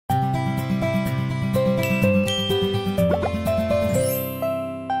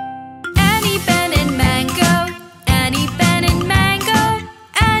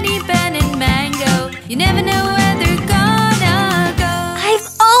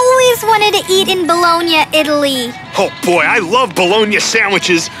wanted to eat in Bologna, Italy. Oh boy, I love bologna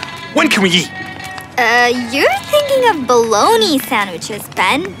sandwiches. When can we eat? You're thinking of bologna sandwiches,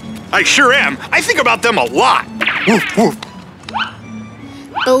 Ben. I sure am. I think about them a lot. Woof, woof.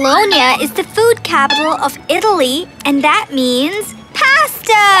 Bologna is the food capital of Italy, and that means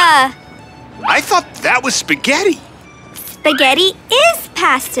pasta. I thought that was spaghetti. Spaghetti is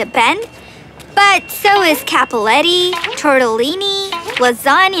pasta, Ben. But so is cappelletti, tortellini,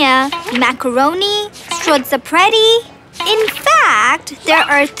 lasagna, macaroni, strozzapreti. In fact, there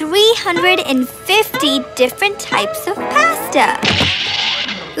are 350 different types of pasta.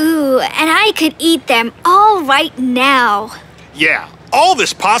 Ooh, and I could eat them all right now. Yeah, all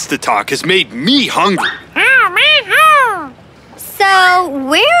this pasta talk has made me hungry. So,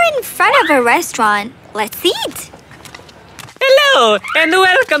 we're in front of a restaurant. Let's eat. Hello, and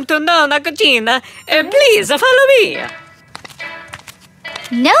welcome to Nonna Cucina. Please follow me.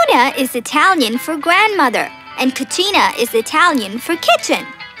 Nonna is Italian for grandmother, and cucina is Italian for kitchen.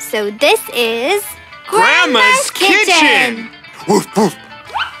 So this is... Grandma's Kitchen! Woof, woof.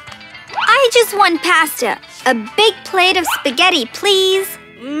 I just want pasta. A big plate of spaghetti, please.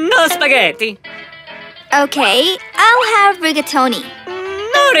 No spaghetti. Okay, I'll have rigatoni.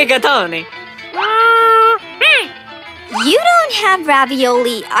 No rigatoni. You don't have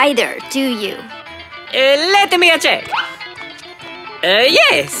ravioli either, do you? Let me check.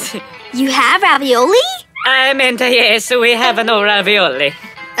 Yes. You have ravioli? I meant yes, we have no ravioli.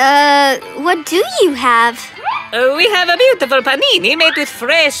 What do you have? We have a beautiful panini made with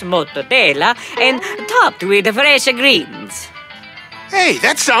fresh mozzarella and topped with fresh greens. Hey,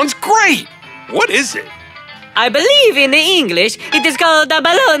 that sounds great. What is it? I believe in English it is called a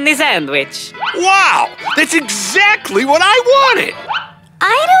bologna sandwich. Wow, that's exactly what I wanted.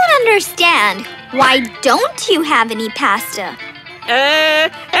 I don't understand. Why don't you have any pasta?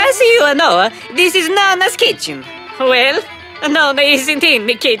 As you know, this is Nana's kitchen. Well, Nana isn't in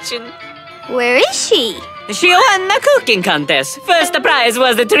the kitchen. Where is she? She won a cooking contest. First prize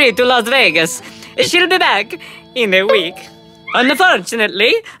was a trip to Las Vegas. She'll be back in a week.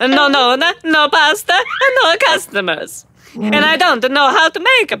 Unfortunately, no Nona, no pasta, and no customers. And I don't know how to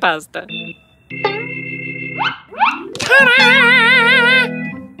make a pasta.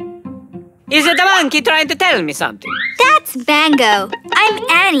 Is it a monkey trying to tell me something? That's Mango.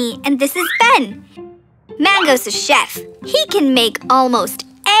 I'm Annie, and this is Ben. Mango's a chef. He can make almost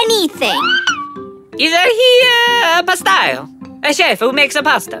anything. Is he a pastile? A chef who makes a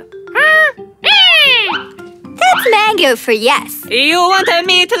pasta? That's Mango for yes. You want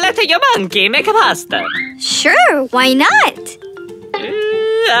me to let your monkey make a pasta? Sure, why not?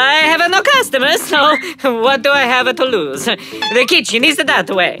 I have no customers, so what do I have to lose? The kitchen is that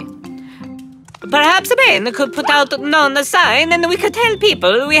way. Perhaps Ben could put out Nona's sign and we could tell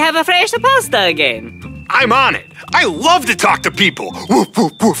people we have a fresh pasta again. I'm on it. I love to talk to people. Woof,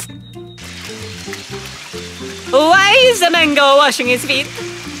 woof, woof. Why is the Mango washing his feet?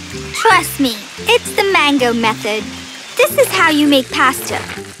 Trust me, it's the Mango method. This is how you make pasta.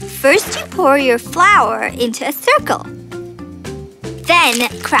 First, you pour your flour into a circle. Then,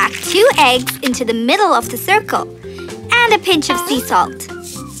 crack 2 eggs into the middle of the circle and a pinch of sea salt.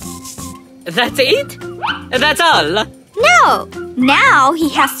 That's it? That's all? No! Now he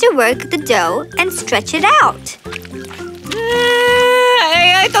has to work the dough and stretch it out.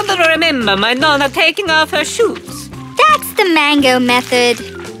 I don't remember my Nonna taking off her shoes. That's the Mango method.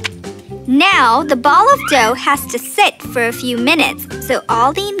 Now, the ball of dough has to sit for a few minutes so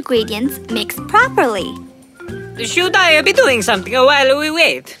all the ingredients mix properly. Should I be doing something while we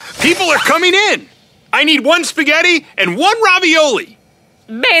wait? People are coming in. I need 1 spaghetti and 1 ravioli.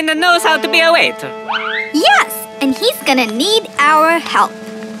 Ben knows how to be a waiter. Yes, and he's gonna need our help.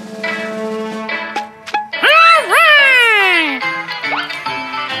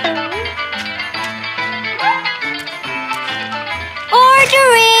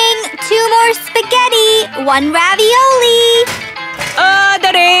 Ordering 2 more spaghetti, 1 ravioli.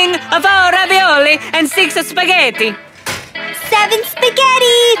 Ordering 4 ravioli and 6 spaghetti. 7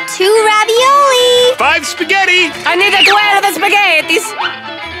 spaghetti, 2 ravioli. 5 spaghetti. I need 12 spaghettis.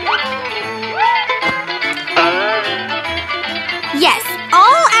 Yes,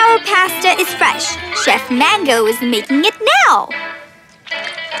 all our pasta is fresh. Chef Mango is making it now.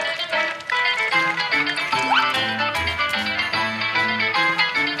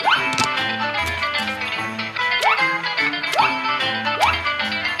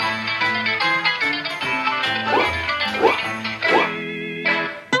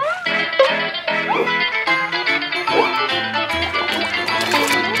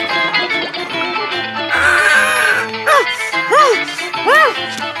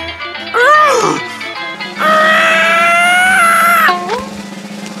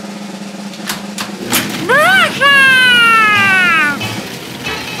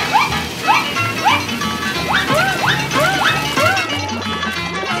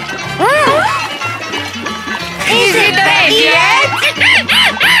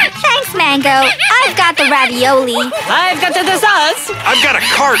 Mango. I've got the ravioli. I've got the sauce. I've got a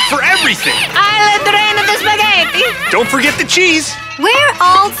cart for everything. I'll drain the spaghetti. Don't forget the cheese. We're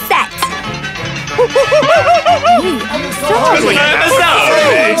all set. Where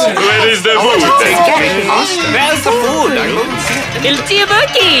is the food? Where's the food? Il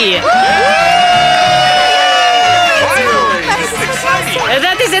cibuki.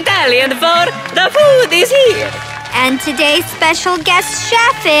 That is Italian for the food is here. And today's special guest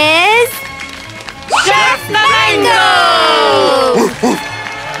chef is... Chef Mango!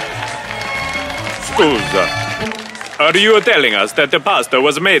 Scusa. Are you telling us that the pasta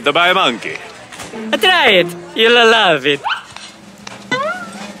was made by a monkey? Try it. You'll love it.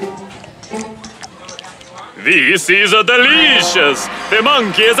 This is delicious. The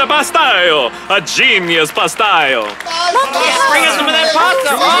monkey is a pastaio. A genius pastaio. Bring us some of that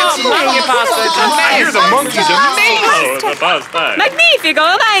pasta. Oh, monkey pasta. It's I hear the monkey's amazing. Oh, the pasta.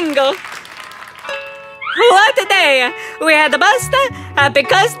 Magnifico mango. What a day. We had the pasta, happy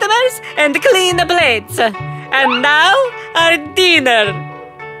customers, and clean plates. And now, our dinner.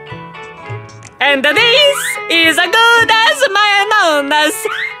 And this is as good as my nonna's.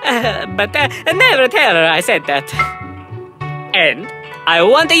 But never tell her I said that. And I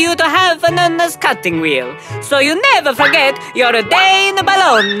want you to have a nonna's cutting wheel, so you never forget your day in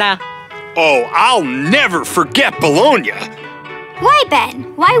Bologna. Oh, I'll never forget Bologna. Why,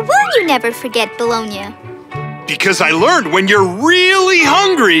 Ben? Why will you never forget Bologna? Because I learned when you're really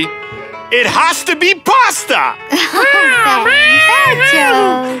hungry, it has to be pasta. Ben, bad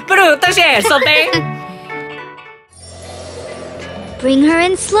joke. Brutto scherzo, Ben. Bring her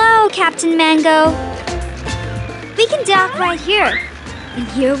in slow, Captain Mango. We can dock right here. And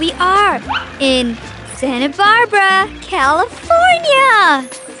here we are, in Santa Barbara, California.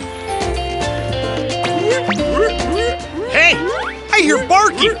 Hey, I hear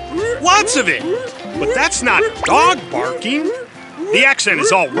barking. Lots of it. But that's not dog barking. The accent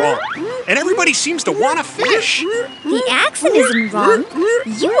is all wrong. And everybody seems to want to fish. The accent isn't wrong.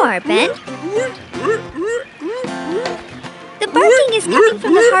 You are, Ben. The barking is coming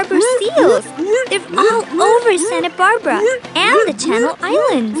from the harbor seals. They're all over Santa Barbara and the Channel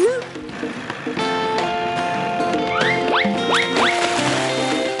Islands.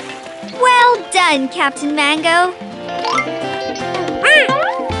 Well done, Captain Mango.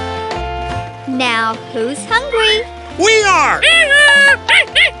 Now, who's hungry? We are!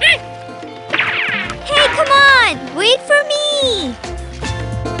 Hey, come on! Wait for me!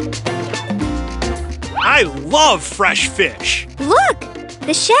 I love fresh fish. Look!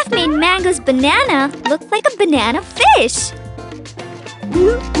 The chef made Mango's banana look like a banana fish.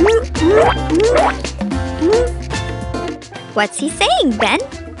 What's he saying, Ben?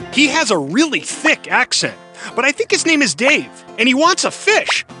 He has a really thick accent, but I think his name is Dave, and he wants a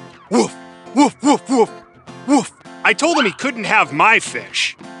fish. Woof, woof, woof, woof, woof. I told him he couldn't have my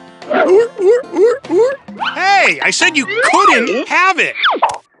fish. Hey, I said you couldn't have it.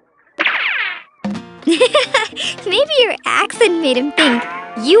 Maybe your accent made him think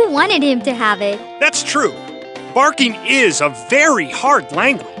you wanted him to have it. That's true. Barking is a very hard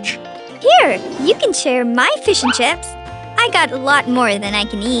language. Here, you can share my fish and chips. I got a lot more than I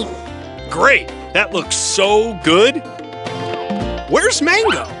can eat. Great, that looks so good. Where's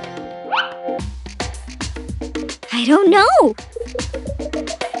Mango? I don't know.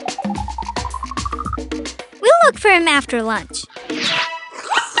 We'll look for him after lunch.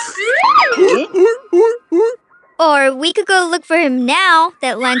 Or we could go look for him now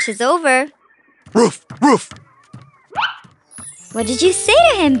that lunch is over. Roof, roof. What did you say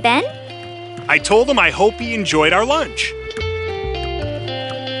to him, Ben? I told him I hope he enjoyed our lunch.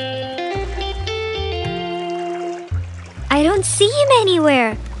 I don't see him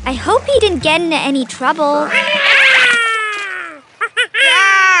anywhere. I hope he didn't get into any trouble.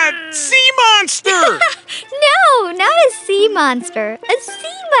 Ah! Sea monster! No, not a sea monster. A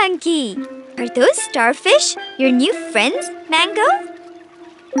sea monkey. Are those starfish your new friends, Mango?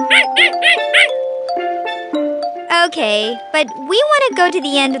 Okay, but we want to go to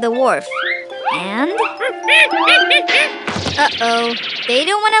the end of the wharf. And... Uh-oh, they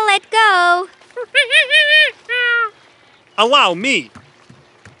don't want to let go. Allow me.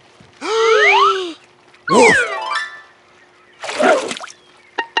 Woof.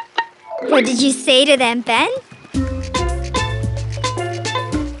 What did you say to them, Ben?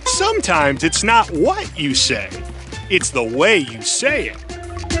 Sometimes it's not what you say, it's the way you say it.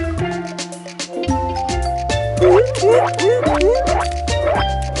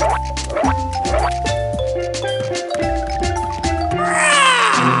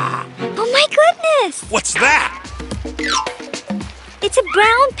 Oh my goodness! What's that? It's a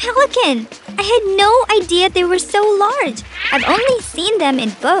brown pelican I had no idea they were so large. I've only seen them in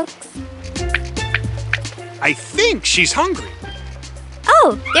books. I think she's hungry.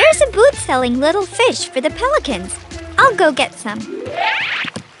 Oh, there's a booth selling little fish for the pelicans. I'll go get some.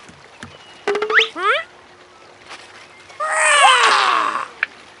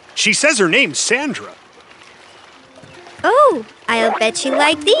 She says her name's Sandra. Oh, I'll bet you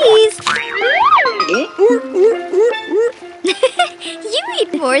like these. You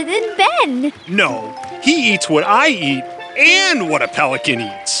eat more than Ben. No, he eats what I eat and what a pelican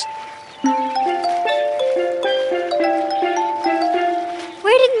eats.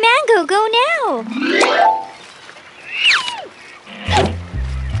 Where did Mango go now?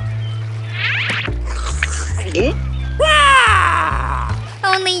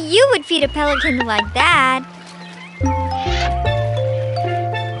 Only you would feed a pelican like that.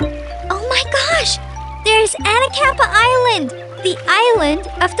 Oh my gosh! There's Anacapa Island, the island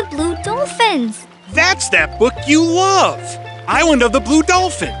of the blue dolphins. That's that book you love, Island of the Blue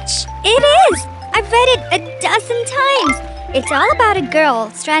Dolphins. It is! I've read it a dozen times. It's all about a girl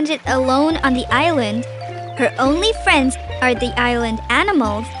stranded alone on the island. Her only friends are the island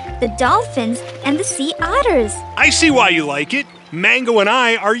animals, the dolphins, and the sea otters. I see why you like it. Mango and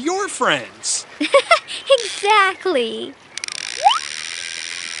I are your friends. Exactly.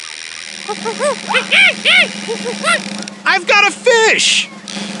 I've got a fish!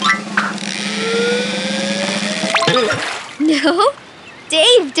 No,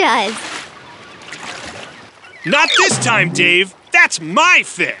 Dave does. Not this time, Dave. That's my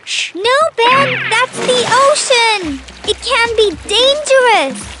fish. No, Ben, that's the ocean. It can be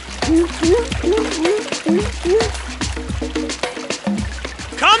dangerous.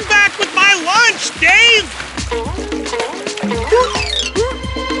 Come back with my lunch, Dave!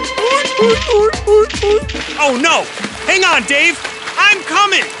 Oh no! Hang on, Dave! I'm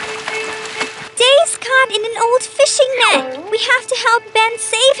coming! Dave's caught in an old fishing net. We have to help Ben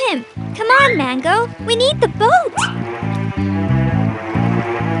save him. Come on, Mango. We need the boat.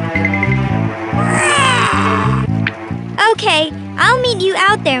 Okay, I'll meet you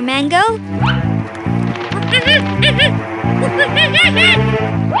out there, Mango.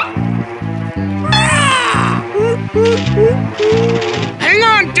 Hang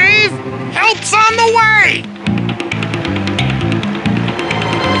on, Dave! Help's on the way!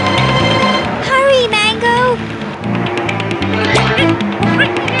 Hurry, Mango!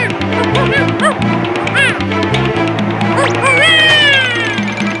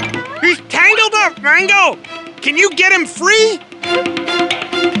 He's tangled up, Mango! Can you get him free?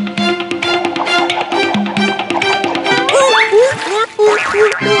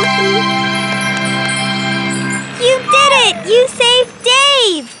 You did it! You saved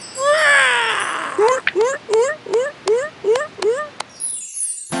Dave!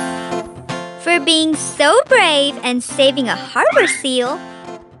 For being so brave and saving a harbor seal,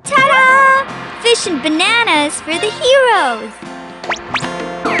 ta-da! Fish and bananas for the heroes!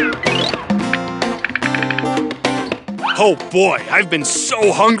 Oh boy, I've been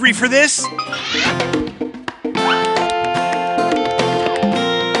so hungry for this.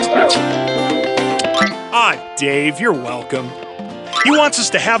 Ah, Dave, you're welcome. He wants us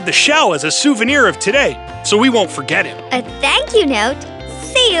to have the shell as a souvenir of today, so we won't forget him. A thank you note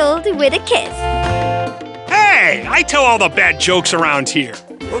sealed with a kiss. Hey, I tell all the bad jokes around here.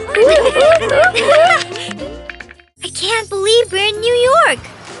 I can't believe we're in New York.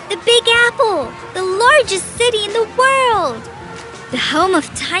 The Big Apple, the largest city in the world. The home of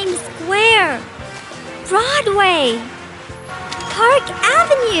Times Square, Broadway, Park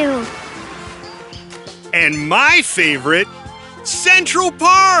Avenue. And my favorite, Central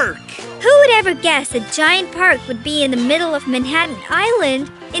Park. Who would ever guess a giant park would be in the middle of Manhattan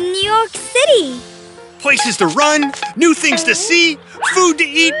Island in New York City? Places to run, new things to see, food to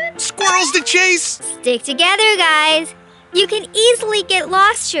eat, squirrels to chase. Stick together, guys. You can easily get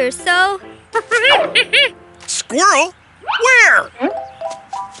lost here, so... Squirrel? Where?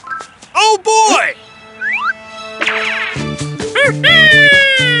 Oh boy!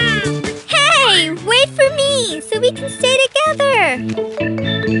 Hey, wait for me so we can stay together.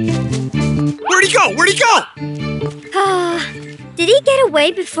 Where'd he go? Where'd he go? Did he get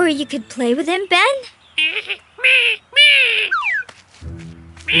away before you could play with him, Ben?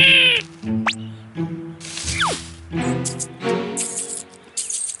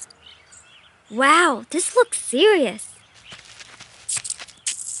 Wow, this looks serious.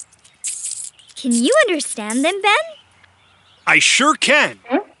 Can you understand them, Ben? I sure can.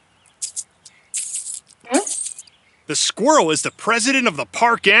 The squirrel is the president of the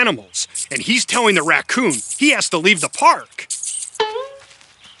park animals, and he's telling the raccoon he has to leave the park.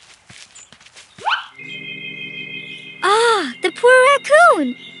 Ah, the poor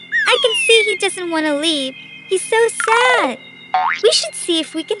raccoon. I can see he doesn't want to leave. He's so sad. We should see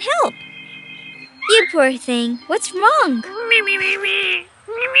if we can help. You poor thing. What's wrong?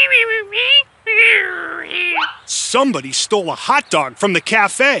 Somebody stole a hot dog from the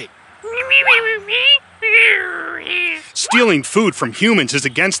cafe. Stealing food from humans is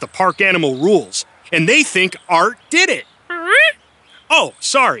against the park animal rules, and they think Art did it. Oh,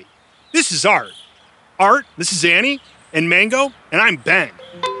 sorry. This is Art. Art, this is Annie, and Mango, and I'm Ben.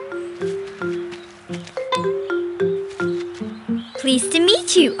 Pleased to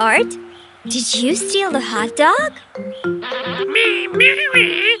meet you, Art. Did you steal the hot dog?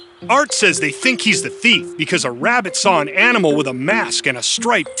 Art says they think he's the thief because a rabbit saw an animal with a mask and a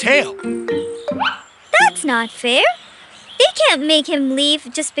striped tail. That's not fair. They can't make him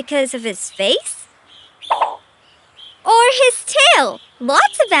leave just because of his face. Or his tail.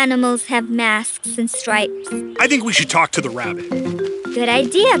 Lots of animals have masks and stripes. I think we should talk to the rabbit. Good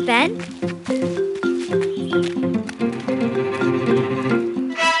idea, Ben.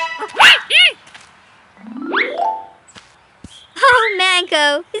 Oh,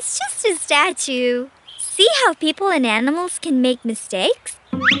 Mango, it's just a statue. See how people and animals can make mistakes?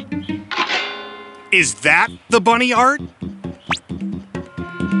 Is that the bunny, Art?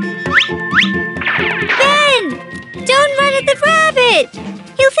 Ben! Don't run at the rabbit!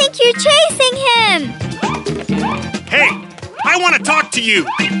 He'll think you're chasing him! Hey, I want to talk to you!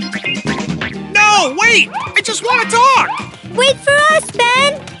 No, wait! I just want to talk! Wait for us,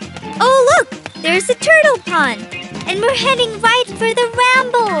 Ben! Oh, look! There's a turtle pond! And we're heading right for the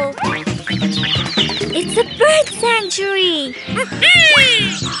ramble! It's a bird sanctuary!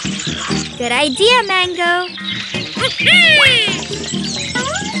 Good idea, Mango!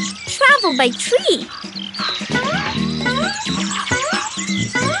 Travel by tree!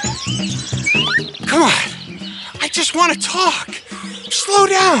 Come on! I just want to talk! Slow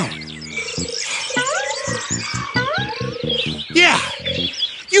down! Yeah,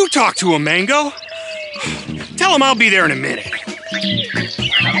 you talk to him, Mango. Tell him I'll be there in a minute.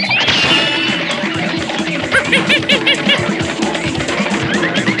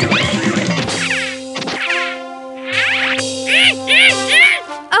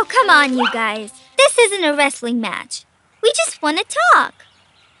 Oh, come on, you guys. This isn't a wrestling match. We just want to talk.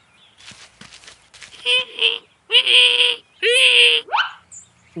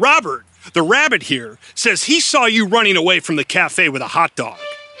 Robert, the rabbit here, says he saw you running away from the cafe with a hot dog.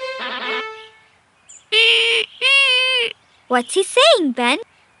 What's he saying, Ben?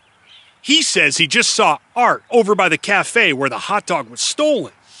 He says he just saw Art over by the cafe where the hot dog was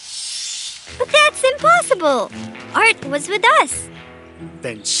stolen. But that's impossible. Art was with us.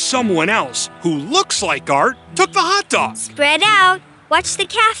 Then someone else who looks like Art took the hot dog. Spread out. Watch the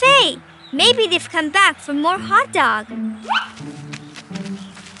cafe. Maybe they've come back for more hot dog.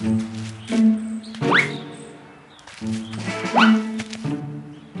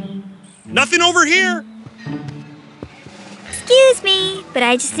 Nothing over here. Excuse me, but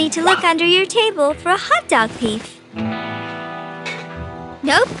I just need to look under your table for a hot dog thief.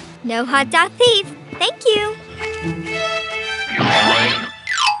 Nope, no hot dog thief. Thank you.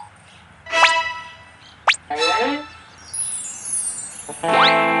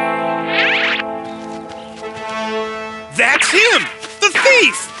 That's him! The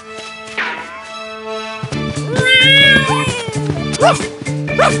thief!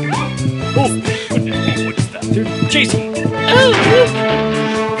 Oh, goodness, what is that? They're chasing me.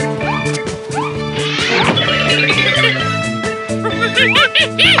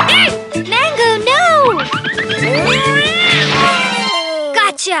 Mango, no!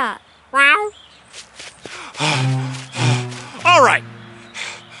 Gotcha! All right.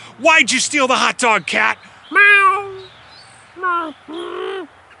 Why'd you steal the hot dog, Cat?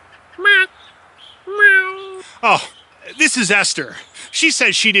 Oh, this is Esther. She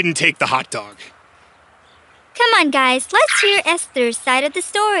says she didn't take the hot dog. Come on, guys. Let's hear Esther's side of the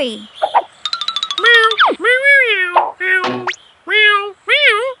story.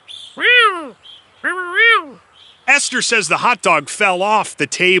 Esther says the hot dog fell off the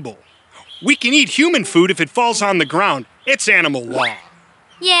table. We can eat human food if it falls on the ground. It's animal law.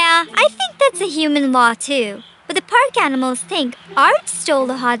 Yeah, I think that's a human law, too. But the park animals think Art stole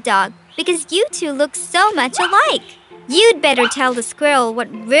the hot dog because you two look so much alike. You'd better tell the squirrel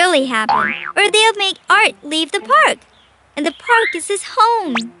what really happened, or they'll make Art leave the park. And the park is his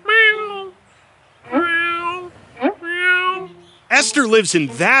home. Esther lives in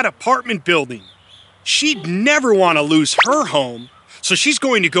that apartment building. She'd never want to lose her home, so she's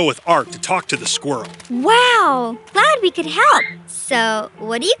going to go with Art to talk to the squirrel. Wow, glad we could help. So,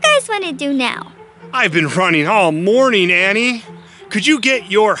 what do you guys want to do now? I've been running all morning, Annie. Could you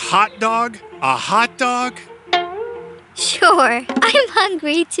get your hot dog a hot dog? Sure, I'm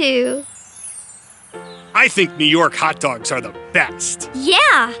hungry too. I think New York hot dogs are the best.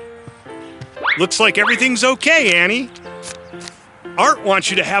 Yeah. Looks like everything's okay, Annie. Art wants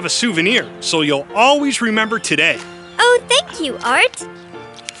you to have a souvenir, so you'll always remember today. Oh, thank you, Art.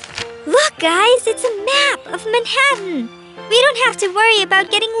 Look, guys, it's a map of Manhattan. We don't have to worry about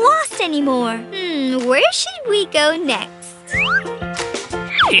getting lost anymore. Where should we go next?